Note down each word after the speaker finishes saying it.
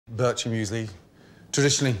Bircher Muesli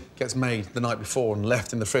traditionally gets made the night before and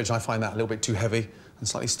left in the fridge. I find that a little bit too heavy and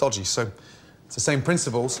slightly stodgy. So it's the same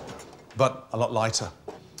principles, but a lot lighter.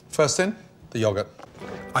 First in, the yoghurt.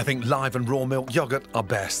 I think live and raw milk yoghurt are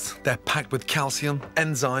best. They're packed with calcium,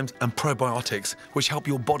 enzymes and probiotics, which help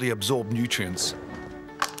your body absorb nutrients.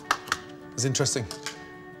 It's interesting,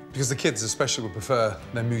 because the kids especially would prefer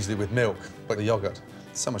their muesli with milk, but the yoghurt,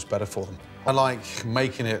 it's so much better for them. I like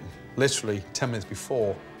making it literally 10 minutes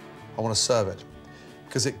before I want to serve it,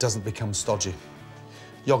 because it doesn't become stodgy.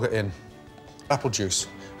 Yoghurt in, apple juice.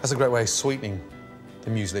 That's a great way of sweetening the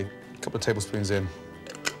muesli. A couple of tablespoons in.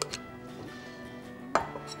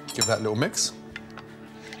 Give that a little mix.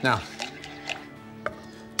 Now,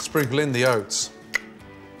 sprinkle in the oats.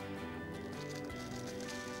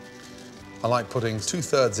 I like putting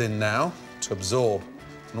 2/3 in now to absorb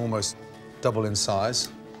and almost double in size.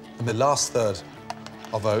 And the last third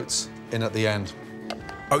of oats in at the end.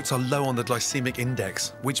 Oats are low on the glycemic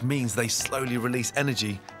index, which means they slowly release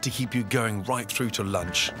energy to keep you going right through to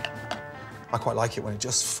lunch. I quite like it when it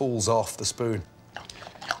just falls off the spoon.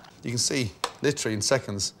 You can see, literally in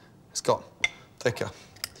seconds, it's got thicker.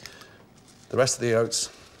 The rest of the oats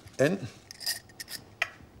in.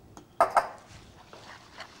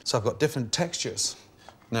 So I've got different textures.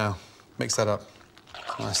 Now, mix that up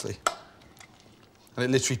nicely. And it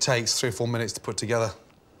literally takes 3 or 4 minutes to put together.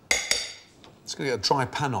 Just gonna get a dry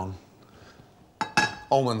pan on.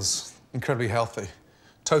 Almonds, incredibly healthy.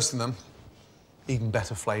 Toasting them, even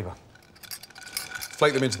better flavour.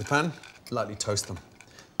 Flake them into the pan, lightly toast them.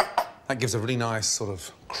 That gives a really nice sort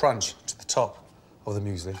of crunch to the top of the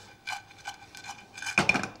muesli.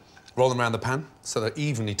 Roll them around the pan so they're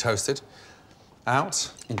evenly toasted.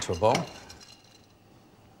 Out into a bowl.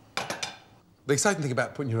 The exciting thing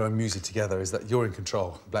about putting your own muesli together is that you're in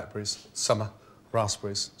control. Blackberries, summer,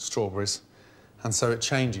 raspberries, strawberries, and so it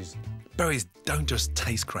changes. Berries don't just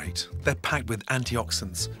taste great. They're packed with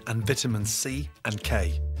antioxidants and vitamins C and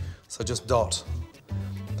K. So just dot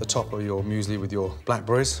the top of your muesli with your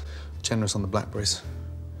blackberries. Generous on the blackberries.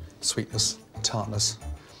 Sweetness, tartness,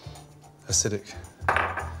 acidic.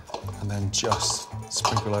 And then just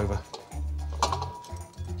sprinkle over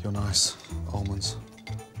your nice almonds.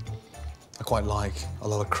 I quite like a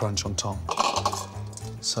lot of crunch on top.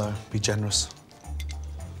 So be generous.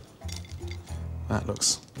 That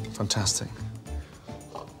looks fantastic.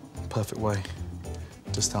 Perfect way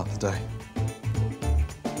to start the day.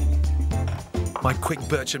 My quick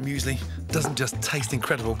Bircher Muesli doesn't just taste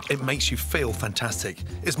incredible, it makes you feel fantastic.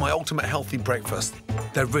 It's my ultimate healthy breakfast.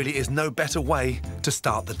 There really is no better way to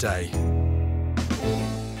start the day.